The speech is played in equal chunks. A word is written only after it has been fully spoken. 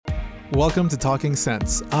Welcome to Talking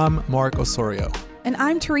Sense. I'm Mark Osorio. And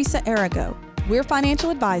I'm Teresa Arago. We're financial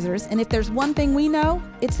advisors, and if there's one thing we know,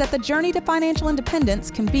 it's that the journey to financial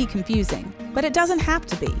independence can be confusing, but it doesn't have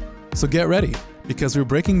to be. So get ready, because we're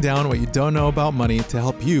breaking down what you don't know about money to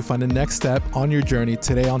help you find the next step on your journey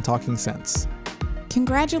today on Talking Sense.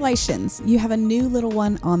 Congratulations, you have a new little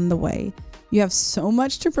one on the way. You have so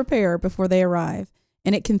much to prepare before they arrive,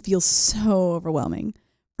 and it can feel so overwhelming.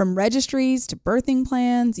 From registries to birthing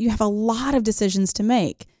plans, you have a lot of decisions to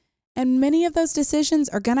make. And many of those decisions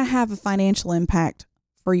are going to have a financial impact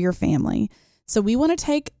for your family. So we want to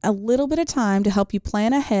take a little bit of time to help you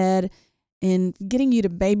plan ahead in getting you to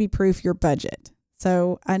baby-proof your budget.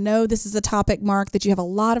 So I know this is a topic, Mark, that you have a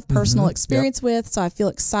lot of personal experience with, so I feel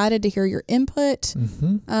excited to hear your input.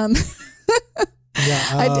 I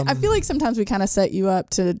feel like sometimes we kind of set you up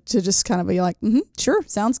to just kind of be like, sure,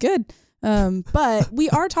 sounds good. But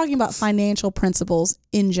we are talking about financial principles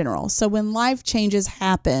in general. So when life changes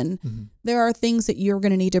happen, there are things that you're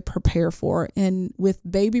going to need to prepare for. And with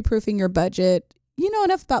baby-proofing your budget, you know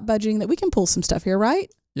enough about budgeting that we can pull some stuff here,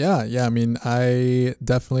 right? Yeah. I mean, I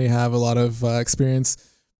definitely have a lot of experience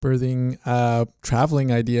birthing,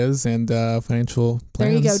 traveling ideas and financial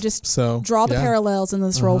plans. There you go. Just draw the parallels in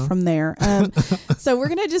this role from there. So we're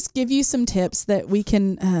going to just give you some tips that we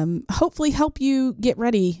can hopefully help you get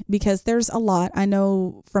ready, because there's a lot. I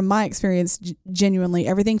know from my experience, genuinely,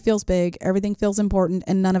 everything feels big, everything feels important,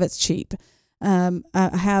 and none of it's cheap. I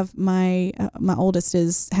have my oldest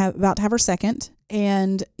is about to have her second,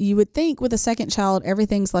 and you would think with a second child,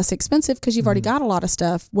 everything's less expensive because you've already got a lot of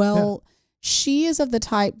stuff. Well, she is of the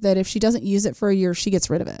type that if she doesn't use it for a year, she gets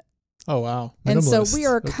rid of it. Oh, wow. And Minimalist. so we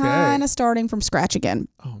are kind of starting from scratch again.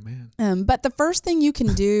 Oh, man. But the first thing you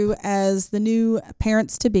can do as the new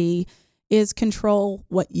parents-to-be is control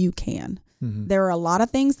what you can. There are a lot of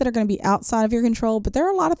things that are going to be outside of your control, but there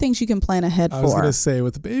are a lot of things you can plan ahead for. I was going to say,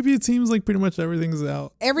 with the baby, it seems like pretty much everything's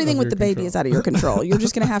out. Everything with the baby is out of your control. You're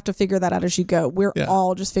just going to have to figure that out as you go. We're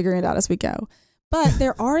all just figuring it out as we go. But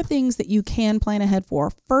there are things that you can plan ahead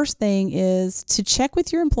for. First thing is to check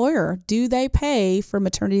with your employer. Do they pay for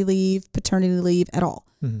maternity leave, paternity leave at all?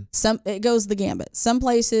 It goes the gambit. Some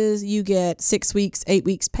places you get 6 weeks, 8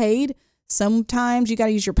 weeks paid. Sometimes you got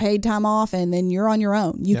to use your paid time off, and then you're on your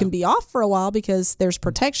own. You can be off for a while because there's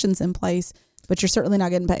protections in place, but you're certainly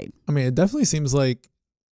not getting paid. I mean, it definitely seems like,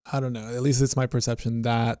 I don't know, at least it's my perception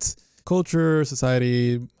that culture,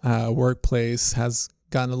 society, workplace has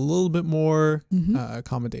gotten a little bit more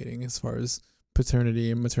accommodating as far as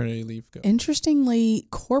paternity and maternity leave go. Interestingly,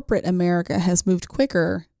 corporate America has moved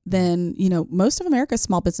quicker than, most of America's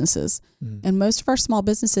small businesses. And most of our small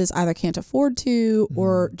businesses either can't afford to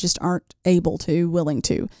or just aren't able to, willing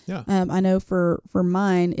to. Yeah. I know for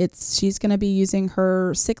mine, she's going to be using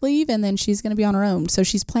her sick leave, and then she's going to be on her own. So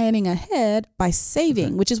she's planning ahead by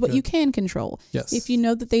saving, which is what you can control. Yes. If you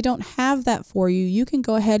know that they don't have that for you, you can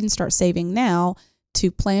go ahead and start saving now to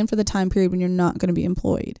plan for the time period when you're not going to be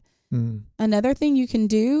employed. Another thing you can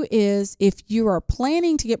do is if you are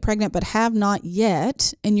planning to get pregnant but have not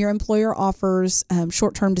yet, and your employer offers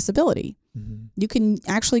short-term disability, you can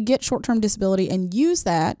actually get short-term disability and use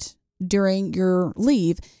that during your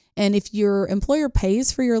leave. And if your employer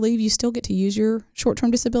pays for your leave, you still get to use your short-term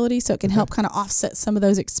disability, so it can help kind of offset some of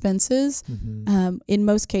those expenses. In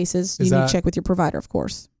most cases, you need to check with your provider, of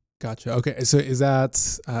course. Gotcha. Okay. So is that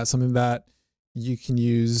something that you can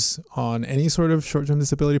use on any sort of short-term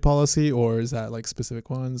disability policy, or is that like specific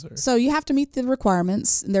ones? Or? So you have to meet the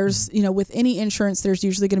requirements. There's, with any insurance, there's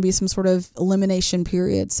usually going to be some sort of elimination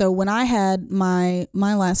period. So when I had my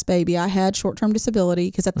last baby, I had short-term disability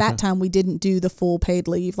because at that time we didn't do the full paid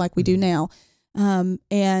leave like we do now.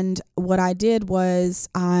 And what I did was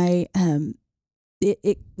you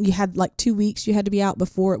had like 2 weeks you had to be out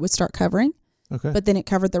before it would start covering. Okay. But then it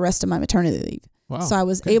covered the rest of my maternity leave. Wow. So I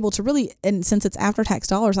was able to really, and since it's after-tax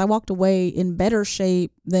dollars, I walked away in better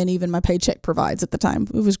shape than even my paycheck provides at the time.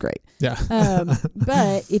 It was great. Yeah.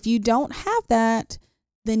 But if you don't have that,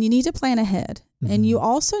 then you need to plan ahead. And you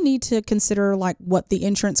also need to consider like what the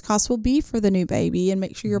insurance costs will be for the new baby, and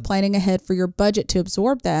make sure you're planning ahead for your budget to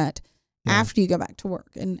absorb that after you go back to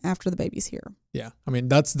work and after the baby's here. Yeah. I mean,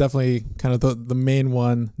 that's definitely kind of the main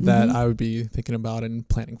one that I would be thinking about and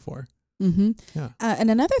planning for. Yeah.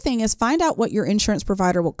 And another thing is find out what your insurance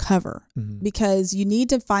provider will cover, because you need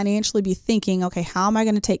to financially be thinking, okay, how am I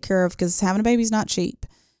going to take care of, because having a baby is not cheap.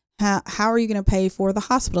 How are you going to pay for the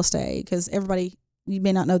hospital stay? Because everybody, you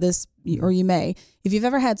may not know this, or you may, if you've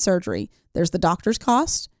ever had surgery, there's the doctor's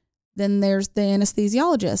cost, then there's the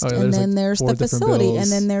anesthesiologist, Oh, yeah, and there's then like there's 4 the different facility, bills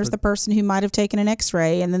and then there's for- the person who might have taken an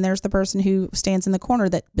x-ray, and then there's the person who stands in the corner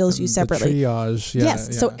that bills you the separately. triage. Yeah, Yes.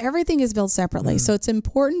 yeah. So everything is billed separately. So it's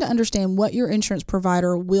important to understand what your insurance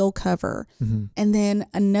provider will cover. Mhm. And then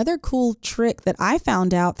another cool trick that I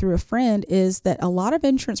found out through a friend is that a lot of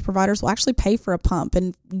insurance providers will actually pay for a pump,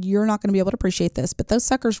 and you're not going to be able to appreciate this, but those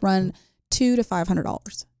suckers run $200 to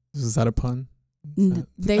 $500. Is that a pun?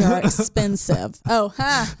 They are expensive. No,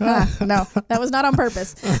 that was not on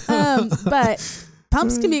purpose. But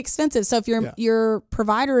pumps can be expensive. So if your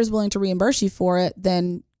provider is willing to reimburse you for it,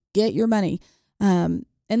 then get your money. And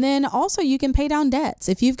then also you can pay down debts.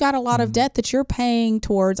 If you've got a lot of debt that you're paying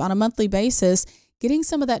towards on a monthly basis, getting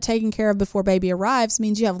some of that taken care of before baby arrives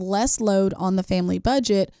means you have less load on the family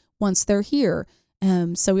budget once they're here.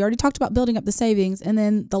 So we already talked about building up the savings. And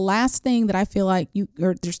then the last thing that I feel like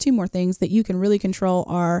there's 2 more things that you can really control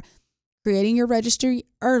are creating your registry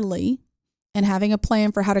early and having a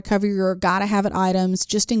plan for how to cover your gotta have it items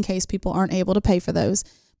just in case people aren't able to pay for those.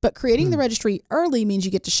 But creating the registry early means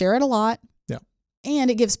you get to share it a lot. Yeah.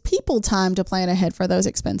 And it gives people time to plan ahead for those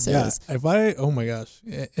expenses. Yeah. Oh my gosh,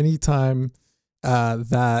 anytime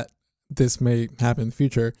that this may happen in the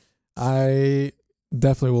future, I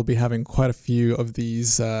definitely will be having quite a few of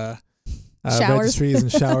these registries and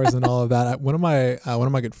showers and all of that. One of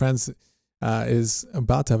my good friends is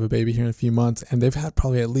about to have a baby here in a few months, and they've had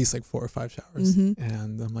probably at least like 4 or 5 showers.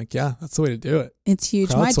 And I'm like, yeah, that's the way to do it. It's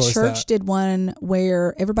huge. My church did one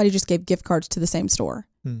where everybody just gave gift cards to the same store.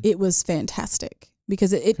 It was fantastic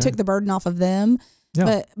because it took the burden off of them,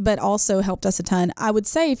 but also helped us a ton. I would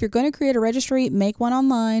say if you're going to create a registry, make one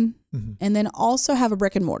online and then also have a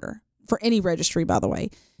brick and mortar. For any registry, by the way,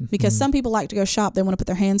 because some people like to go shop. They want to put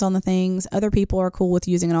their hands on the things. Other people are cool with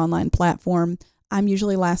using an online platform. I'm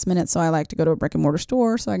usually last minute, so I like to go to a brick and mortar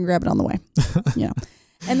store so I can grab it on the way.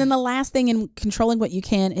 And then the last thing in controlling what you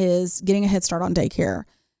can is getting a head start on daycare.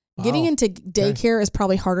 Getting into daycare is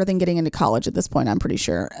probably harder than getting into college at this point, I'm pretty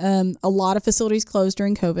sure. A lot of facilities closed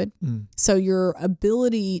during COVID. So your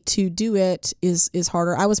ability to do it is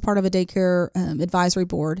harder. I was part of a daycare advisory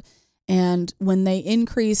board. And when they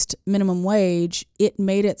increased minimum wage, it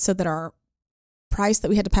made it so that our price that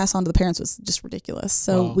we had to pass on to the parents was just ridiculous.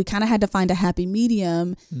 So we kind of had to find a happy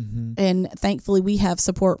medium. And thankfully we have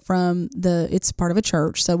support from it's part of a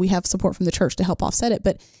church. So we have support from the church to help offset it.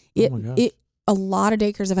 But a lot of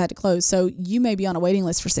daycares have had to close. So you may be on a waiting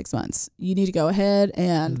list for 6 months. You need to go ahead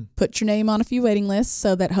and put your name on a few waiting lists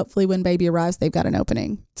so that hopefully when baby arrives, they've got an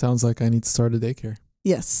opening. Sounds like I need to start a daycare.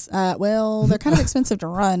 Yes. Well, they're kind of expensive to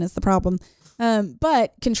run is the problem.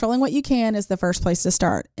 But controlling what you can is the first place to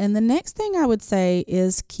start. And the next thing I would say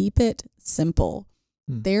is keep it simple.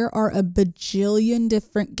 There are a bajillion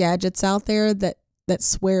different gadgets out there that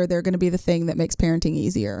swear they're going to be the thing that makes parenting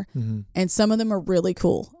easier. And some of them are really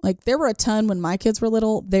cool. Like there were a ton when my kids were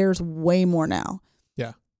little. There's way more now.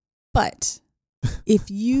 Yeah. But if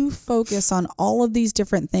you focus on all of these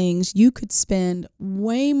different things, you could spend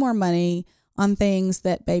way more money on things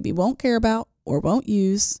that baby won't care about or won't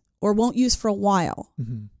use for a while.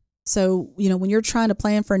 So, when you're trying to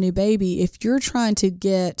plan for a new baby, if you're trying to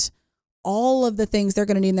get all of the things they're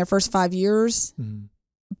going to need in their first 5 years,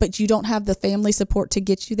 but you don't have the family support to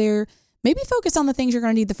get you there, maybe focus on the things you're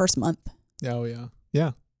going to need the first month. Oh, yeah.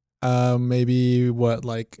 Yeah. Maybe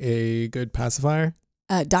like a good pacifier?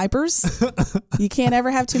 Diapers. You can't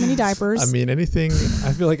ever have too many diapers. I mean, I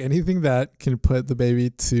feel like anything that can put the baby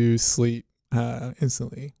to sleep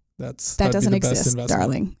instantly. That doesn't exist,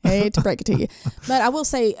 darling. I hate to break it to you. But I will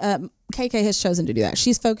say KK has chosen to do that.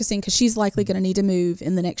 She's focusing because she's likely going to need to move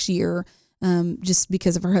in the next year just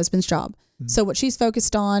because of her husband's job. So what she's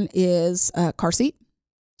focused on is car seat,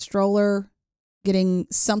 stroller, getting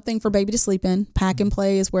something for baby to sleep in. Pack and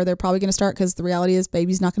play is where they're probably going to start because the reality is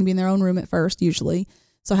baby's not going to be in their own room at first usually.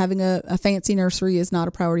 So having a fancy nursery is not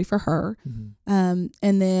a priority for her. And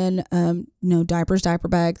then, diapers, diaper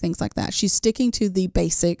bag, things like that. She's sticking to the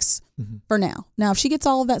basics for now. Now, if she gets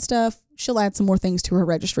all of that stuff, she'll add some more things to her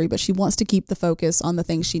registry, but she wants to keep the focus on the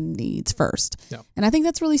things she needs first. Yeah. And I think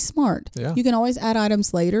that's really smart. Yeah. You can always add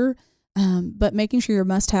items later, but making sure your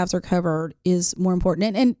must-haves are covered is more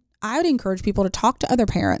important. And I would encourage people to talk to other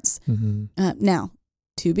parents. Now,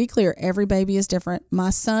 to be clear, every baby is different.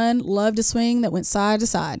 My son loved a swing that went side to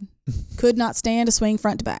side. Could not stand a swing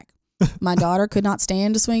front to back. My daughter could not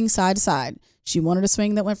stand a swing side to side. She wanted a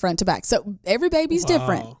swing that went front to back. So every baby's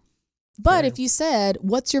different. But if you said,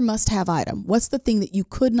 what's your must-have item? What's the thing that you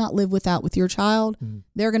could not live without with your child?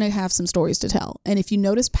 They're going to have some stories to tell. And if you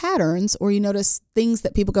notice patterns or you notice things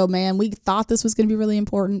that people go, man, we thought this was going to be really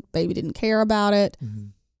important. Baby didn't care about it.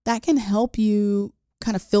 That can help you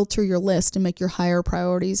kind of filter your list and make your higher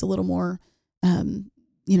priorities a little more,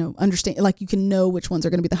 understand, like you can know which ones are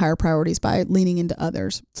going to be the higher priorities by leaning into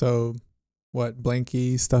others. So what,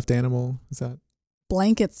 blankie, stuffed animal, is that?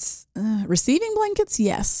 Blankets, receiving blankets,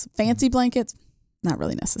 yes. Fancy blankets, not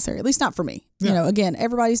really necessary, at least not for me. Yeah. Again,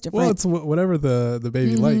 everybody's different. Well, it's whatever the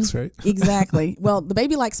baby likes, right? Exactly. Well, the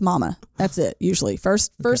baby likes mama. That's it, usually.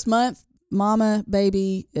 First month, mama,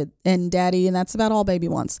 baby, and daddy, and that's about all baby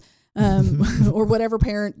wants. Or whatever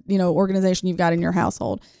parent, organization you've got in your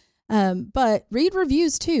household. But read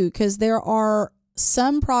reviews too, because there are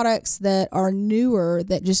some products that are newer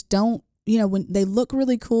that just don't, when they look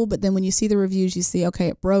really cool, but then when you see the reviews, you see, okay,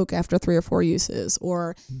 it broke after 3 or 4 uses,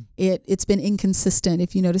 or it's been inconsistent.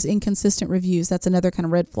 If you notice inconsistent reviews, that's another kind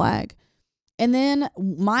of red flag. And then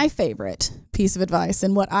my favorite piece of advice,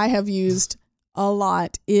 and what I have used a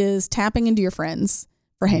lot, is tapping into your friends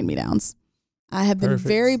for hand-me-downs. I have been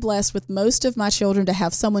very blessed with most of my children to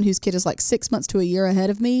have someone whose kid is like 6 months to a year ahead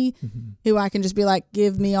of me, who I can just be like,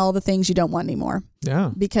 give me all the things you don't want anymore.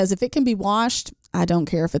 Yeah. Because if it can be washed, I don't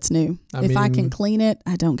care if it's new. If I can clean it,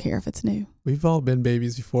 I don't care if it's new. We've all been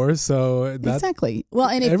babies before, so exactly. Well,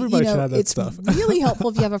 and if, everybody should have that it's stuff. really helpful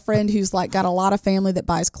if you have a friend who's like got a lot of family that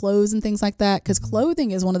buys clothes and things like that, because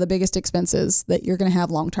clothing is one of the biggest expenses that you're going to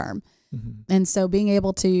have long term. And so being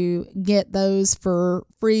able to get those for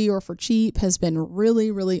free or for cheap has been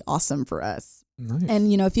really, really awesome for us. Nice.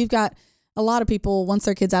 And, if you've got a lot of people, once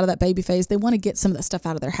their kid's out of that baby phase, they want to get some of that stuff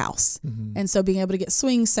out of their house. And so being able to get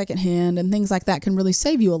swings secondhand and things like that can really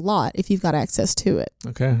save you a lot if you've got access to it.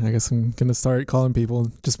 Okay. I guess I'm going to start calling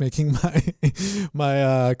people, just making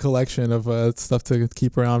my collection of stuff to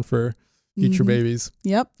keep around for future babies.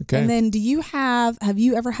 Yep. Okay. And then have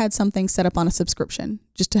you ever had something set up on a subscription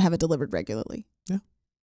just to have it delivered regularly? Yeah.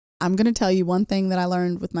 I'm going to tell you one thing that I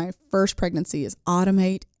learned with my first pregnancy is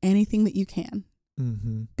automate anything that you can,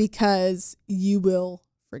 because you will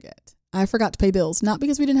forget. I forgot to pay bills, not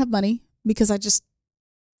because we didn't have money, because I just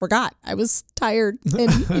forgot. I was tired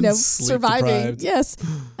and, surviving. Deprived. Yes.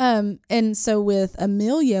 And so with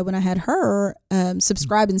Amelia, when I had her,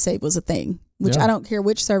 subscribe and save was a thing, which I don't care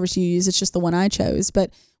which service you use. It's just the one I chose.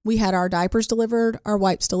 But we had our diapers delivered, our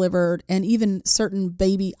wipes delivered, and even certain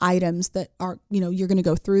baby items that are, you're going to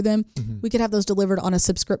go through them. We could have those delivered on a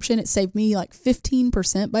subscription. It saved me like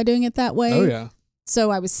 15% by doing it that way. Oh, yeah.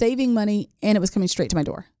 So I was saving money and it was coming straight to my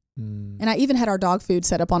door. And I even had our dog food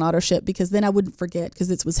set up on auto ship, because then I wouldn't forget,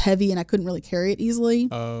 because it was heavy and I couldn't really carry it easily.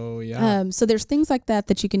 Oh, yeah. So there's things like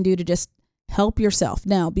that you can do to just help yourself.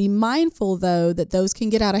 Now, be mindful, though, that those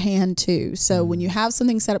can get out of hand, too. So when you have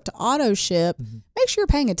something set up to auto ship, make sure you're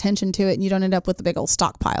paying attention to it and you don't end up with a big old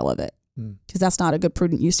stockpile of it, because that's not a good,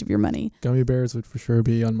 prudent use of your money. Gummy bears would for sure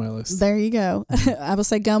be on my list. There you go. I will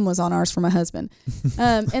say gum was on ours for my husband.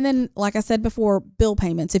 And then, like I said before, bill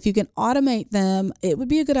payments. If you can automate them, it would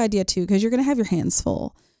be a good idea, too, because you're going to have your hands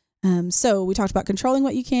full. So we talked about controlling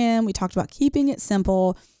what you can. We talked about keeping it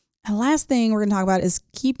simple. And last thing we're going to talk about is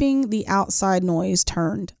keeping the outside noise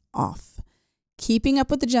turned off. Keeping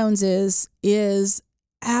up with the Joneses is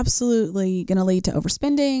absolutely going to lead to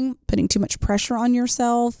overspending, putting too much pressure on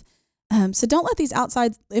yourself. So don't let these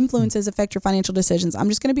outside influences affect your financial decisions. I'm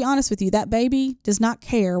just going to be honest with you. That baby does not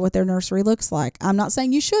care what their nursery looks like. I'm not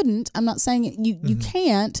saying you shouldn't. I'm not saying you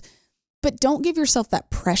can't, but don't give yourself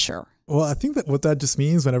that pressure. Well, I think that what that just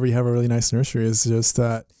means whenever you have a really nice nursery is just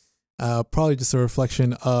that probably just a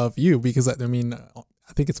reflection of you, because I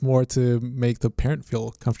think it's more to make the parent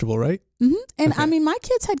feel comfortable, right? And okay. My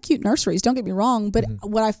kids had cute nurseries, don't get me wrong, but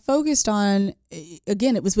what I focused on,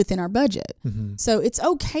 again, it was within our budget. So it's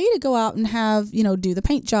okay to go out and have, do the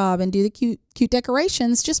paint job and do the cute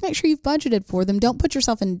decorations. Just make sure you've budgeted for them. Don't put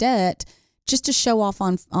yourself in debt just to show off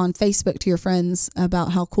on Facebook to your friends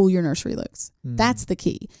about how cool your nursery looks. That's the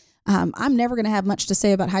key. I'm never going to have much to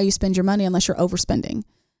say about how you spend your money unless you're overspending.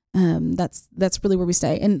 That's really where we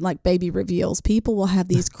stay. And like baby reveals, people will have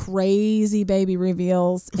these crazy baby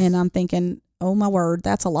reveals, and I'm thinking, oh my word,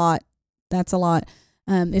 that's a lot.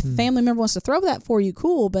 If a family member wants to throw that for you,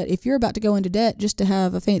 cool. But if you're about to go into debt just to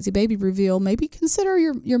have a fancy baby reveal, maybe consider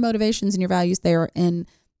your motivations and your values there and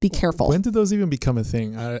be careful. When did those even become a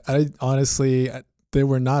thing? I honestly, they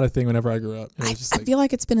were not a thing whenever I grew up. I feel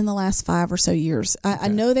like it's been in the last 5 or so years. I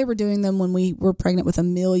know they were doing them when we were pregnant with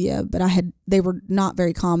Amelia, but they were not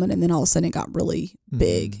very common. And then all of a sudden it got really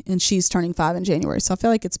big, and she's turning 5 in January. So I feel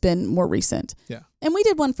like it's been more recent. Yeah. And we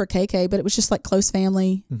did one for KK, but it was just like close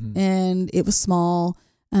family and it was small.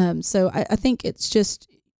 So I think it's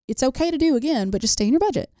okay to do again, but just stay in your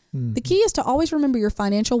budget. The key is to always remember your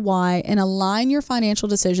financial why and align your financial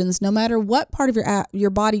decisions no matter what part of your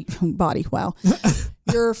body, wow,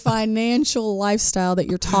 your financial lifestyle that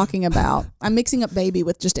you're talking about. I'm mixing up baby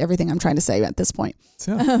with just everything I'm trying to say at this point.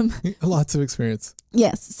 Yeah, lots of experience.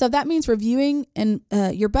 Yes. So that means reviewing and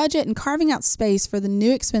your budget and carving out space for the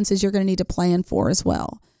new expenses you're going to need to plan for as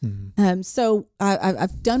well. Mm-hmm. So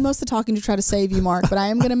I've done most of the talking to try to save you, Mark, but I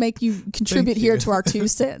am going to make you contribute here to our 2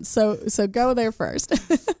 cents. So go there first.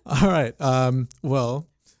 All right.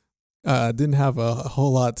 Didn't have a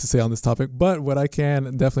whole lot to say on this topic, but what I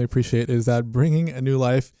can definitely appreciate is that bringing a new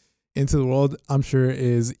life into the world, I'm sure,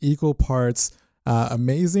 is equal parts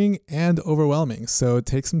amazing and overwhelming. So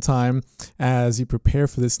take some time as you prepare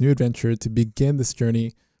for this new adventure to begin this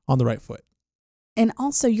journey on the right foot. And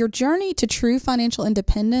also, your journey to true financial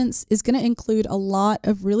independence is going to include a lot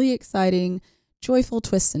of really exciting, joyful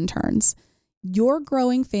twists and turns. Your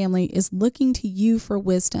growing family is looking to you for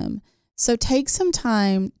wisdom. So take some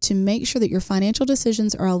time to make sure that your financial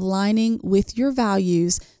decisions are aligning with your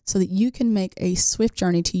values so that you can make a swift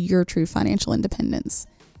journey to your true financial independence.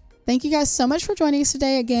 Thank you guys so much for joining us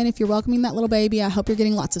today. Again, if you're welcoming that little baby, I hope you're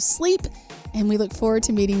getting lots of sleep, and we look forward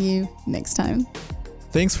to meeting you next time.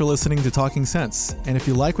 Thanks for listening to Talking Sense. And if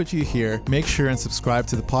you like what you hear, make sure and subscribe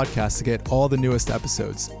to the podcast to get all the newest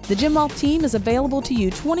episodes. The Jim Wealth team is available to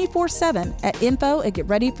you 24/7 at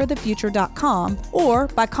info@getreadyforthefuture.com or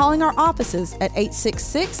by calling our offices at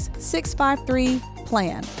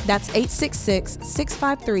 866-653-PLAN. That's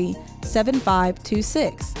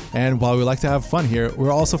 866-653-7526. And while we like to have fun here,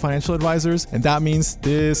 we're also financial advisors, and that means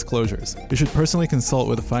disclosures. You should personally consult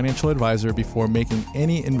with a financial advisor before making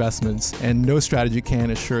any investments, and no strategy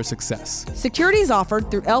can assure success. Securities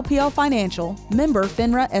offered through LPL Financial, member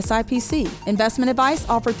FINRA SIPC. Investment advice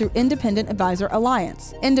offered through Independent Advisor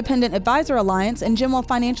Alliance. Independent Advisor Alliance and Jim Wealth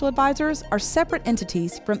Financial Advisors are separate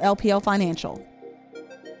entities from LPL Financial.